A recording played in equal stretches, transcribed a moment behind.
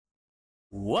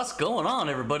What's going on,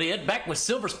 everybody? Ed back with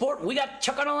SLVRsport. We got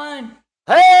Chuck on the line.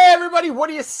 Hey, everybody, what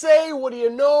do you say? What do you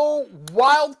know?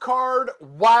 Wild card,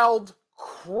 wild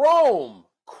chrome.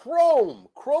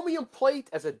 Chromium plate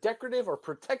as a decorative or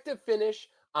protective finish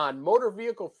on motor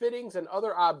vehicle fittings and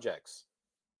other objects,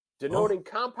 denoting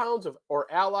compounds of or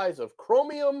allies of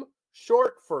chromium,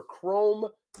 short for chrome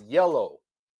yellow.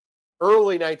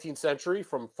 Early 19th century,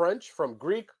 from French, from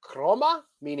Greek, chroma,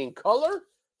 meaning color.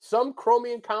 Some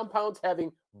chromium compounds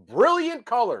having brilliant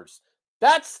colors.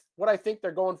 That's what I think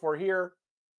they're going for here.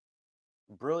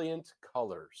 Brilliant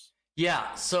colors.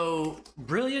 Yeah, so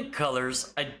brilliant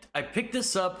colors. I picked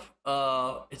this up.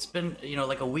 It's been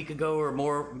like a week ago or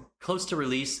more, close to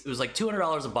release. It was like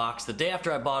 $200 a box. The day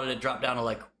after I bought it, it dropped down to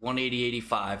like $180,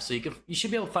 $85. So you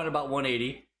should be able to find about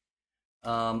 $180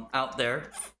 out there.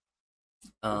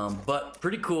 But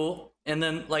pretty cool. And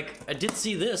then, like, I did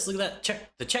see this. Look at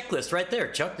that the checklist right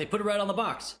there, Chuck. They put it right on the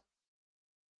box.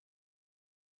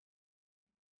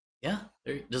 Yeah,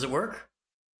 does it work?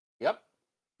 Yep.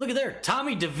 Look at there,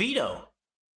 Tommy DeVito.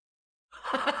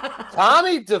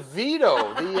 Tommy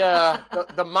DeVito,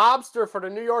 the mobster for the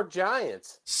New York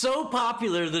Giants. So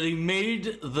popular that he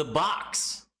made the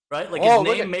box, right? Like his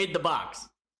name made the box.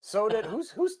 So did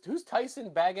who's Tyson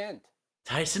Bagent?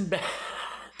 Tyson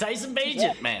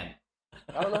Bagent, man.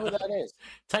 I don't know who that is.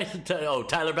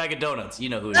 Tyler Bag of Donuts. You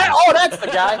know who he is. Oh, that's the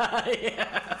guy.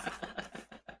 Yeah.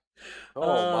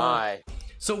 Oh, my.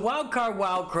 So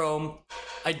WildChrome,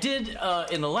 I did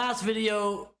in the last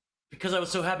video, because I was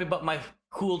so happy about my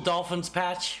cool Dolphins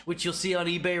patch, which you'll see on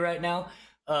eBay right now,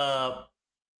 I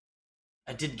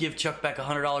did give Chuck back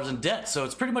 $100 in debt. So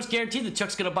it's pretty much guaranteed that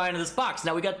Chuck's going to buy into this box.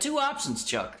 Now, we got two options,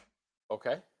 Chuck.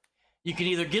 Okay. You can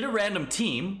either get a random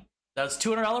team. That's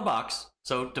 $200 box.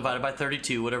 So divided by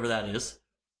 32, whatever that is.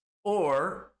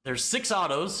 Or there's 6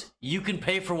 autos. You can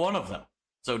pay for one of them.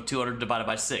 So 200 divided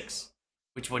by 6.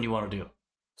 Which one you want to do?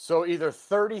 So either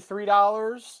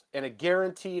 $33 and a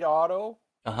guaranteed auto.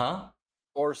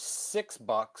 Or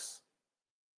 $6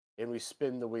 and we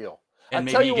spin the wheel. And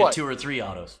maybe you get 2 or 3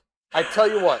 autos. I tell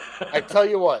you what.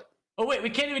 Oh, wait, we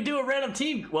can't even do a random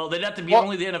team. Well, they'd have to be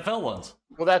only the NFL ones.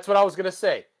 Well, that's what I was going to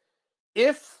say.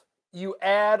 If you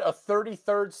add a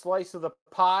 33rd slice of the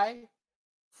pie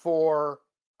for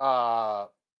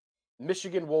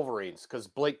Michigan Wolverines, because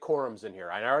Blake Corum's in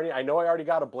here. I know I already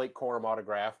got a Blake Corum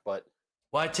autograph, but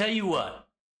well, I tell you what.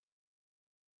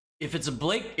 If a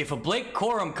Blake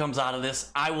Corum comes out of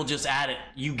this, I will just add it.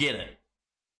 You get it.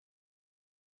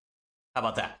 How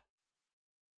about that?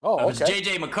 Oh, okay. If it's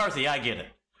JJ McCarthy, I get it.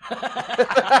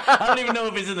 I don't even know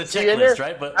if he's in the checklist,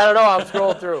 right? But I don't know. I'm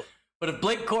scrolling through. But if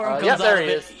Blake Corum comes out of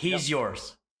it, he's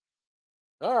yours.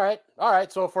 All right.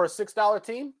 So for a $6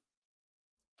 team?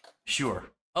 Sure.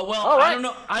 Oh, well,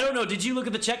 I don't know. Did you look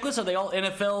at the checklist? Are they all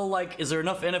NFL, like, is there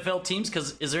enough NFL teams?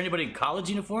 Because is there anybody in college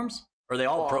uniforms? Or are they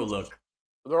all Pro-Look?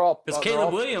 They're all... Because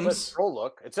Caleb Williams...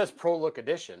 Pro-Look. It says Pro-Look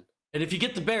Edition. And if you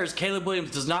get the Bears, Caleb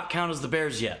Williams does not count as the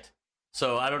Bears yet.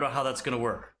 So I don't know how that's going to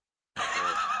work.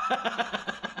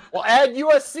 Well, add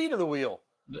USC to the wheel.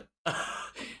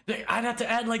 I'd have to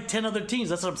add like 10 other teams.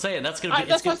 That's what I'm saying. That's gonna be.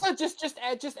 That's what I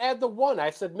said. Just add the one. I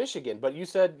said Michigan, but you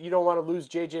said you don't want to lose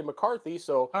JJ McCarthy.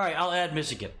 So all right, I'll add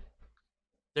Michigan.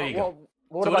 There you go.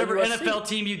 What so about whatever USC? NFL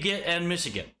team you get, and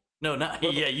Michigan. No, not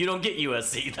yeah. You don't get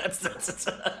USC. That's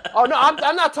Oh no,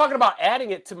 I'm not talking about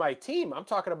adding it to my team. I'm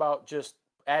talking about just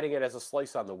adding it as a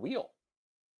slice on the wheel.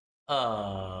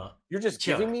 You're just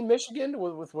giving me Michigan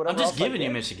with whatever. I'm just giving you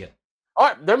Michigan. All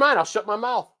right, never mind. I'll shut my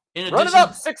mouth. Run it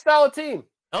up, $6 team.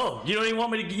 Oh, you don't even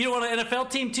want me to? You don't want an NFL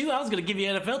team too? I was going to give you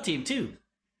an NFL team too.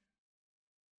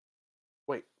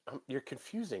 Wait, you're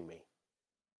confusing me.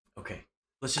 Okay,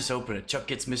 let's just open it. Chuck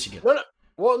gets Michigan. No.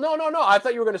 Well, no. I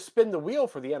thought you were going to spin the wheel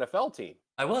for the NFL team.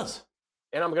 I was.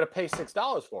 And I'm going to pay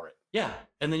 $6 for it. Yeah,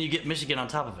 and then you get Michigan on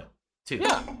top of it too.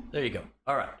 Yeah. There you go.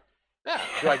 All right. Yeah.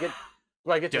 Do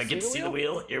I get to see the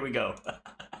wheel? Here we go.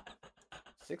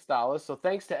 $6. So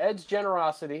thanks to Ed's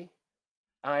generosity,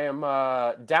 I am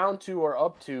down to or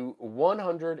up to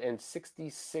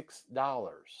 $166.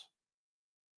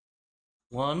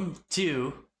 1,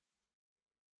 2.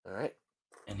 All right.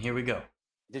 And here we go.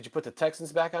 Did you put the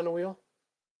Texans back on the wheel?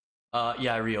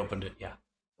 Yeah, I reopened it. Yeah.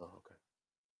 Oh,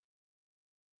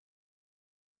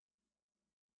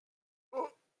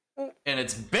 okay. And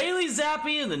it's Bailey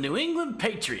Zappi and the New England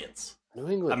Patriots. New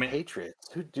England Patriots.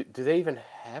 Do they even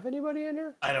have anybody in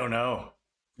here? I don't know.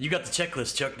 You got the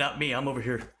checklist, Chuck, not me. I'm over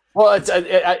here. Well,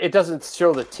 it doesn't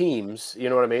show the teams. You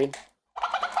know what I mean?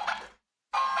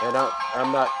 And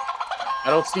I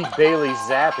don't see Bailey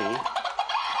Zappi.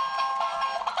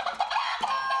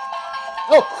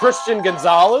 Oh, Christian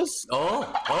Gonzalez.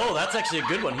 Oh, that's actually a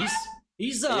good one.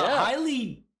 He's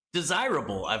highly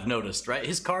desirable, I've noticed, right?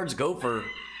 His cards go for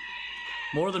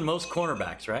more than most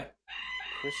cornerbacks, right?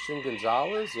 Christian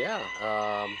Gonzalez,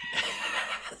 yeah.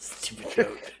 Stupid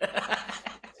joke.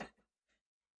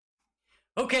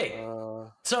 Okay,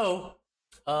 so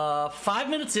 5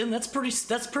 minutes in. That's pretty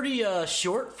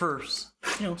short for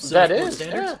that is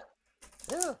standards.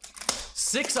 Yeah.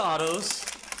 6 autos.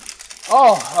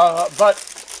 Oh, but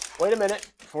wait a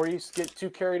minute before you get too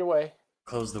carried away.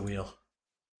 Close the wheel.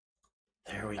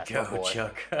 There we That's go,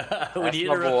 Chuck. That's my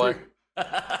boy.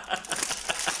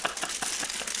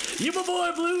 You my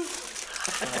boy, Blue.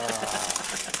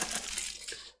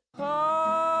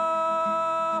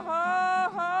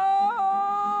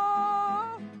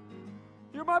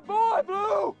 You're my boy,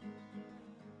 Blue.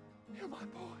 You're my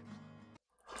boy.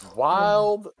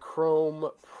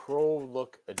 WildChrome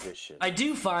Pro-Look Edition. I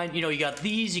do find, you got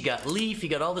these, you got Leaf, you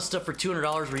got all this stuff for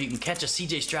 $200 where you can catch a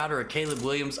CJ Stroud or a Caleb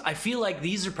Williams. I feel like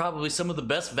these are probably some of the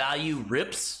best value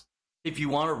rips if you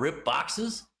want to rip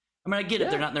boxes. I mean, I get it.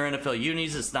 They're not in their NFL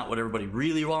unis. It's not what everybody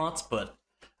really wants, but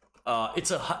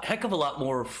it's a heck of a lot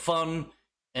more fun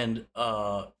and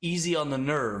easy on the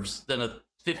nerves than a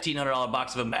 $1,500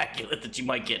 box of Immaculate that you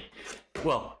might get.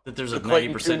 Well, that there's a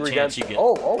 90% chance you get.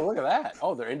 Oh, look at that.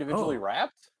 Oh, they're individually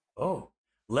wrapped? Oh,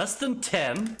 less than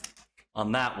 10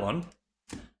 on that one.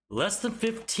 Less than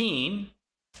 15.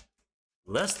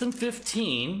 Less than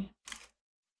 15.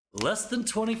 Less than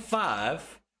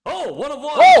 25. Oh, 1 of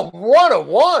 1. Oh, 1 of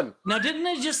 1. Now, didn't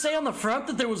they just say on the front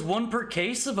that there was 1 per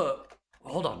case of a...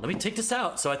 Hold on, let me take this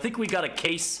out. So I think we got a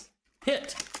case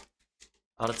hit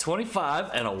out of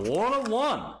 25 and a 1 of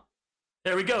 1.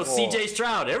 There we go, CJ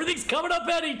Stroud. Everything's coming up,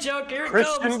 Eddie, Chuck. Here it comes.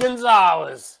 Christian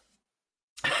Gonzalez.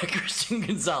 Christian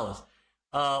Gonzalez.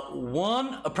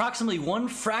 Approximately 1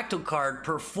 fractal card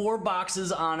per 4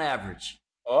 boxes on average.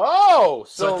 Oh,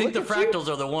 so I think the fractals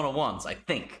are the 1 of 1s, I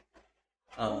think.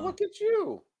 Look at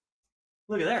you.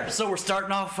 Look at there. So we're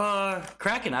starting off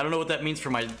cracking. I don't know what that means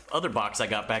for my other box I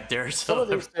got back there. So some of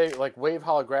them say, like Wave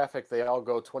Holographic, they all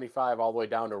go 25 all the way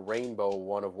down to Rainbow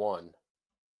 1 of 1.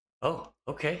 Oh,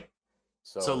 okay.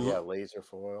 So yeah, laser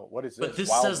foil. What is this? But this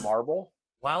Wild says Marble?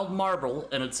 Wild Marble,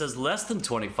 and it says less than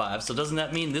 25. So doesn't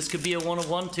that mean this could be a 1 of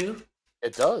 1 too?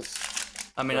 It does.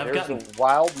 I mean, so I've gotten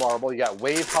Wild Marble. You got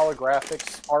Wave Holographic,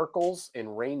 Sparkles,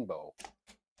 and Rainbow.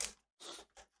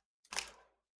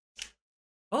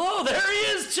 Oh, there he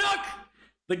is, Chuck!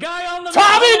 The guy on the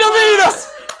Tommy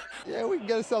DeVito! Yeah, we can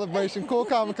get a celebration. Cool,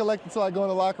 calm, and collect until I go in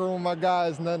the locker room with my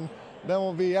guys, and then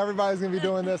everybody's gonna be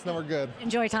doing this, and then we're good.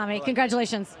 Enjoy, Tommy.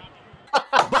 Congratulations.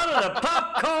 Butter the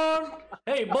popcorn.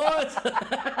 Hey, boys.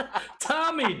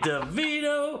 Tommy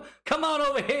DeVito. Come on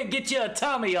over here and get you a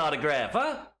Tommy autograph,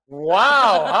 huh?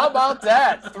 Wow, how about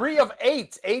that? 3 of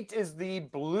 8. 8 is the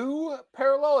blue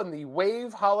parallel and the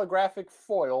Wave Holographic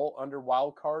foil under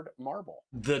Wildcard Marble.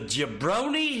 The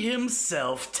jabroni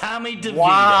himself, Tommy DeVito.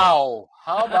 Wow,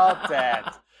 how about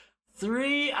that?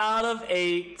 3 out of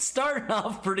 8. Starting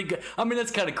off pretty good. I mean,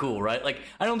 that's kind of cool, right? Like,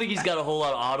 I don't think he's got a whole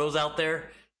lot of autos out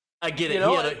there. I get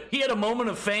it. He had a moment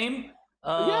of fame.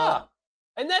 Yeah.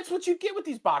 And that's what you get with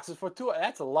these boxes for $2.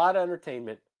 That's a lot of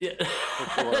entertainment. Yeah,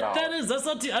 that's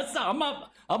not too. That's not.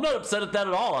 I'm not upset at that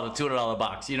at all on a $200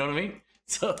 box. You know what I mean?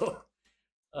 So,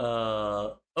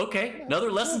 okay,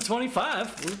 another less than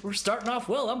 25. We're starting off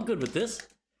well. I'm good with this.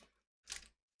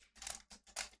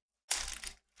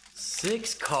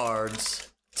 6 cards.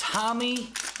 Tommy,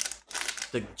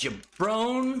 the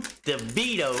Jabron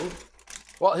DeVito.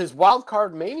 Well, his wild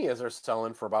card manias are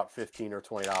selling for about $15 or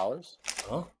 $20.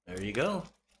 Oh, there you go.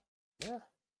 Yeah.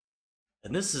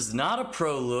 And this is not a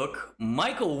pro look.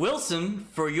 Michael Wilson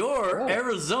for your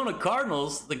Arizona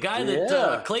Cardinals, the guy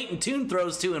that Clayton Tune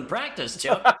throws to in practice,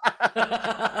 Chuck. Is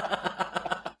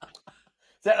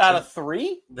that out of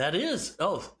 3? That is.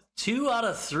 Oh, 2 out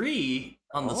of 3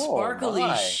 on the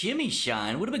sparkly shimmy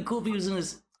shine. Would have been cool if he was in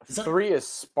his... 3 is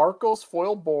Sparkles,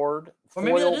 foil board. Or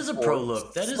maybe that is a pro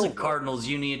look. That is a Cardinals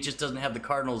uni. It just doesn't have the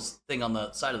Cardinals thing on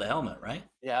the side of the helmet, right?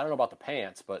 Yeah, I don't know about the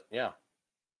pants, but yeah.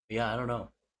 Yeah, I don't know.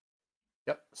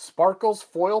 Yep. Sparkles,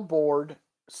 foil board,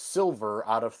 silver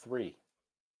out of 3.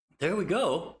 There we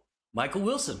go. Michael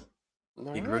Wilson.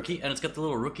 Big rookie. And it's got the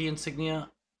little rookie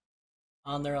insignia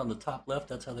on there on the top left.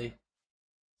 That's how they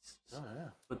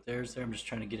put theirs there. I'm just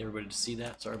trying to get everybody to see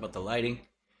that. Sorry about the lighting.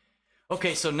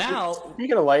 Okay, so now...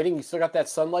 Speaking of lighting, you still got that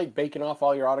sunlight baking off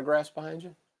all your autographs behind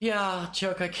you? Yeah,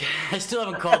 Chuck, I still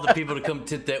haven't called the people to come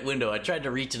tint that window. I tried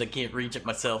to reach it. I can't reach it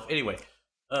myself. Anyway,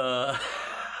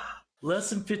 less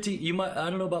than 15... I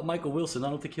don't know about Michael Wilson. I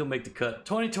don't think he'll make the cut.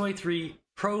 2023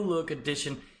 Pro Look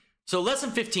Edition. So less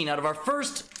than 15 out of our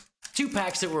first 2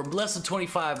 packs that were less than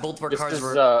 25. Both of our This cards is,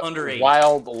 were under 8.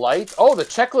 Wild Light. Oh, the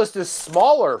checklist is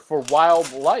smaller for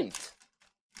Wild Light.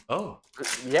 Oh.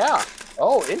 Yeah.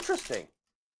 Oh, interesting.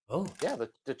 Oh. Yeah,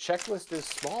 the checklist is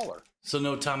smaller. So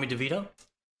no Tommy DeVito?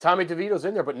 Tommy DeVito's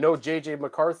in there, but no J.J.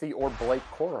 McCarthy or Blake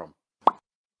Corum.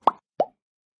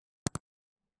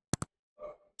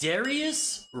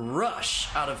 Darius Rush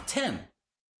out of 10.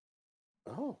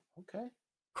 Oh, okay.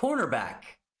 Cornerback.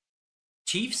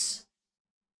 Chiefs?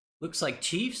 Looks like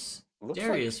Chiefs. Looks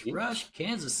Darius like Chiefs. Rush,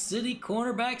 Kansas City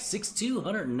cornerback, 6'2",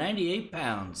 198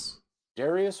 pounds.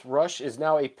 Darius Rush is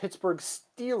now a Pittsburgh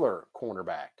Steeler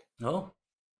cornerback. Oh,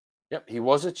 Yep, he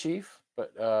was a Chief,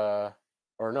 but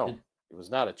or no, he was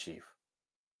not a Chief.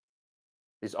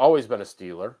 He's always been a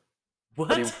Steeler. what?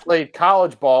 But he played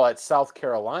college ball at South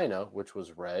Carolina, which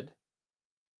was red.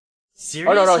 Serious?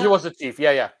 Oh, no, he was a Chief.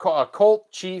 Yeah. Colt,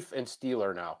 Chief, and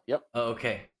Steeler now. Yep. Oh,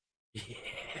 okay.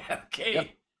 Yeah, okay. Yep.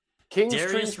 Kings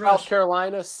Darius Tree, Rush. South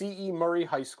Carolina, C.E. Murray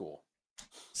High School.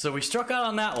 So we struck out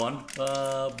on that one,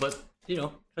 but, you know,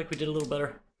 I think we did a little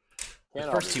better. Can't The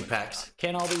all first be 2 winners. packs.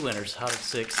 Can't all be winners. Out of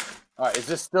 6. All right, is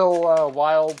this still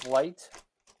Wild Light?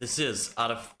 This is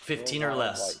out of 15 or Wild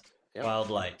less. Light. Yep. Wild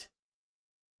Light.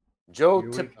 Joe Here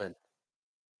we- Tipman.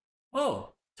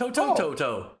 Oh,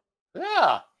 Toto.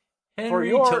 Yeah, for Henry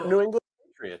your New England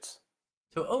Patriots.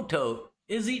 Toto.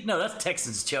 Is he? No, that's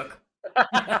Texans, Chuck.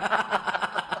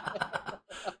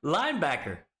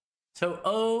 Linebacker.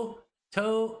 Oto.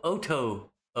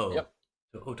 Yep.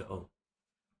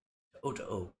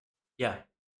 Oto. Yeah.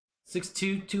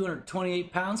 6'2",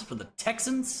 228 pounds for the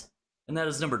Texans. And that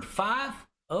is numbered 5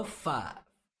 of 5.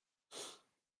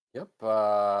 Yep,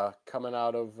 coming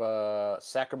out of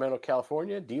Sacramento,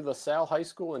 California, De La Salle High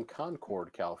School in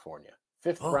Concord, California.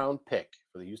 5th round pick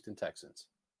for the Houston Texans.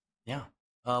 Yeah.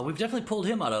 We've definitely pulled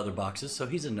him out of other boxes, so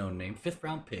he's a known name. 5th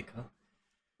round pick, huh?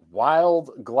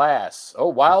 Wild Glass. Oh,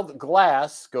 Wild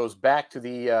Glass goes back to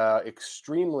the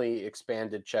extremely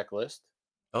expanded checklist.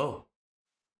 Oh.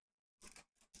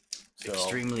 So,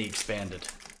 Extremely expanded.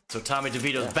 So Tommy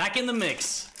DeVito's back in the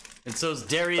mix. And so's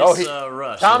Darius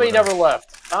Rush. Tommy never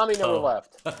left. Tommy never Oh.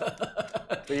 left.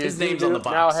 So His name's on the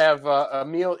now box. have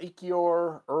Emil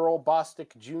Ikior, Earl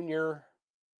Bostic Jr.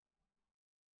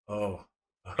 Oh.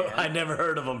 I never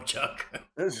heard of him, Chuck.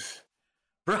 This-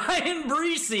 Brian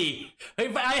Breesy. I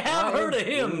have heard of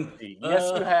him.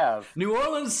 Yes, you have. New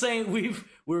Orleans Saint.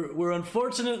 We're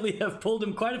unfortunately have pulled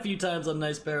him quite a few times on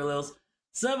Nice Parallels.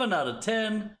 7 out of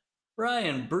 10.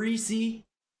 Brian Breesy.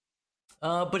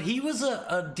 But he was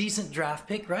a decent draft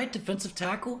pick, right? Defensive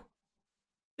tackle.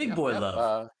 Big boy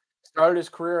love. Started his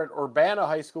career at Urbana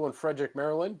High School in Frederick,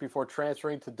 Maryland, before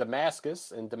transferring to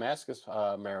Damascus in Damascus,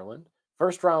 Maryland.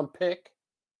 1st round pick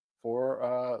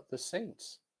for the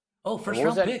Saints. Oh, first what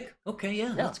was round that? pick. Okay,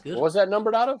 yeah, that's good. What was that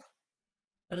numbered out of?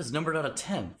 That is numbered out of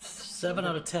 10. 7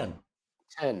 out of 10.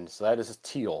 10. So that is a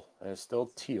teal. That is still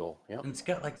teal. Yep. And it's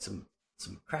got like some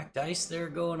cracked ice there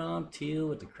going on. Teal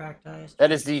with the cracked ice.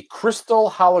 That is the crystal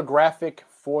holographic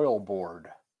foil board.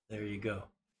 There you go.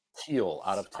 Teal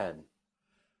out of 10.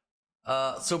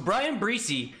 So Brian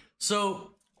Breesy.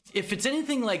 So if it's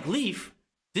anything like Leaf,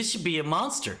 this should be a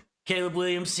monster. Caleb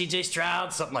Williams, C.J.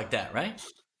 Stroud, something like that, right?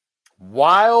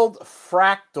 Wild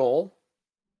Fractal.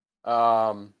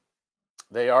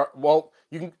 They are, well,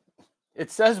 you can,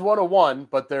 it says 101,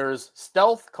 but there's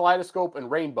Stealth, Kaleidoscope, and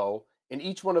Rainbow. And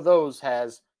each one of those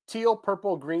has teal,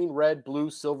 purple, green, red, blue,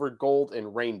 silver, gold,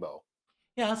 and rainbow.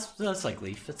 Yeah, that's like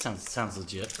Leaf. That sounds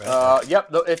legit, right? Yep,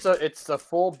 it's a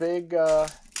full big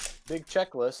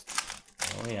checklist.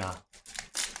 Oh yeah.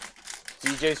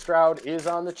 CJ Stroud is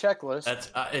on the checklist. That's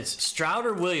it's Stroud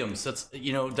or Williams. That's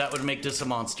that would make this a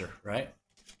monster, right?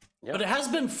 Yep. But it has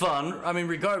been fun. I mean,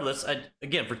 regardless,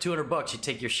 again for $200 you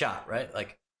take your shot, right?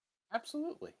 Like,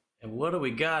 Absolutely. and what do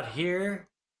we got here?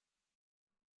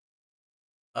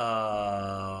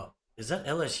 Is that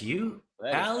LSU? That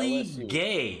is Ali LSU.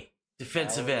 Gay,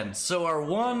 defensive end. So our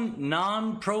one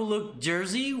non-pro-look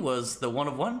jersey was the 1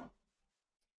 of 1.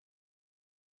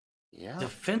 Yeah.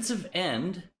 Defensive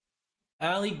end,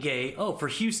 Ali Gay. Oh, for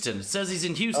Houston. It says he's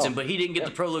in Houston, but he didn't get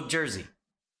the pro-look jersey.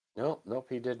 Nope,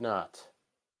 he did not.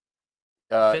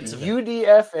 Defensive end.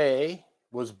 UDFA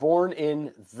was born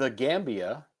in the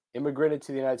Gambia, immigrated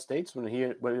to the United States when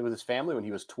he with his family when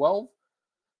he was 12,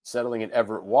 settling in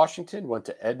Everett, Washington, went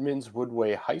to Edmonds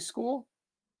Woodway High School.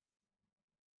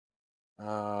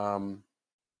 Yeah.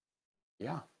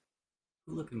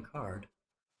 Good looking card.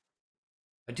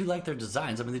 I do like their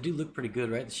designs. I mean, they do look pretty good,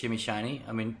 right? The shimmy shiny.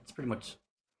 I mean, it's pretty much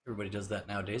everybody does that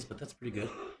nowadays, but that's pretty good.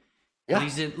 Yeah.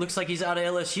 But looks like he's out of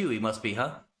LSU. He must be,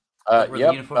 huh?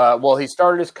 Yep. Well, he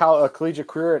started his collegiate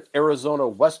career at Arizona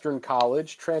Western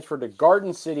College, transferred to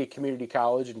Garden City Community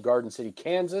College in Garden City,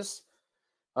 Kansas,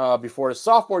 before his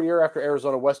sophomore year after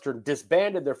Arizona Western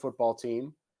disbanded their football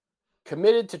team.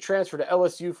 Committed to transfer to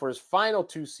LSU for his final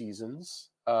 2 seasons.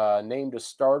 Named a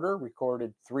starter,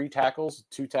 recorded 3 tackles,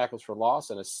 2 tackles for loss,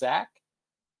 and a sack.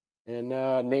 And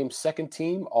named second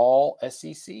team All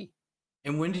SEC.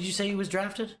 And when did you say he was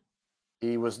drafted?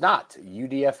 He was not.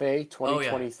 UDFA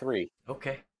 2023. Oh, yeah.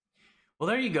 Okay. Well,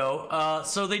 there you go.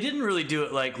 So they didn't really do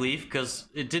it like Leaf because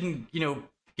it didn't,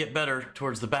 get better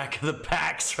towards the back of the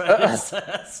packs, right?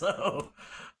 So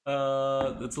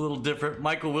it's a little different.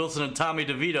 Michael Wilson and Tommy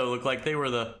DeVito look like they were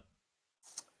the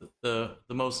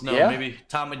most known. Yeah. Maybe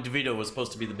Tommy DeVito was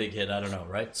supposed to be the big hit. I don't know,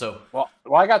 right? So well,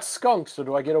 I got skunked. So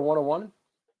do I get a 101?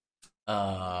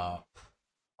 I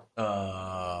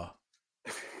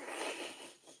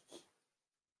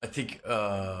think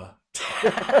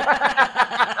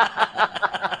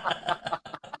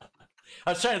I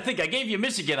was trying to think. I gave you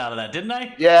Michigan out of that, didn't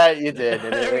I? Yeah, you did.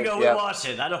 There we go. We wash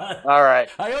it. All right.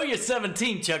 I owe you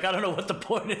 17, Chuck. I don't know what the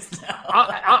point is now.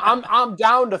 I'm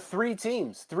down to 3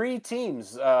 teams. 3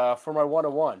 teams for my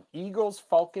 101. Eagles,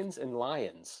 Falcons, and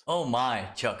Lions. Oh my,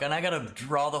 Chuck. And I got to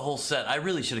draw the whole set. I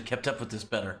really should have kept up with this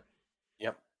better.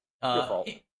 Yep. Your fault.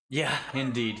 Yeah,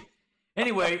 indeed.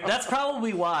 Anyway, that's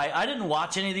probably why I didn't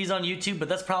watch any of these on YouTube, but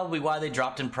that's probably why they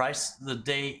dropped in price the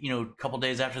day, a couple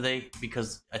days after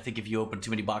because I think if you open too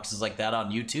many boxes like that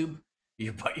on YouTube,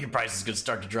 your price is going to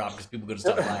start to drop because people are going to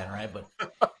stop buying, right? But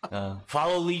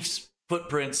follow Leaf's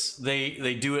footprints.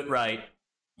 They do it right.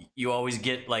 You always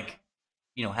get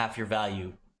half your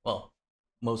value. Well,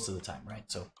 most of the time, right?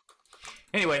 So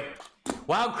anyway,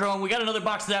 WildChrome, we got another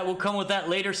box of that. We'll come with that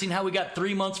later. Seeing how we got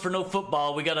 3 months for no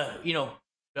football, we got to,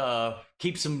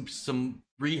 keep some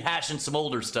rehashing some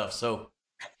older stuff. So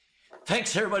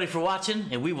thanks everybody for watching,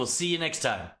 and we will see you next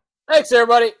time. Thanks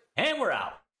everybody. And we're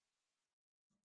out.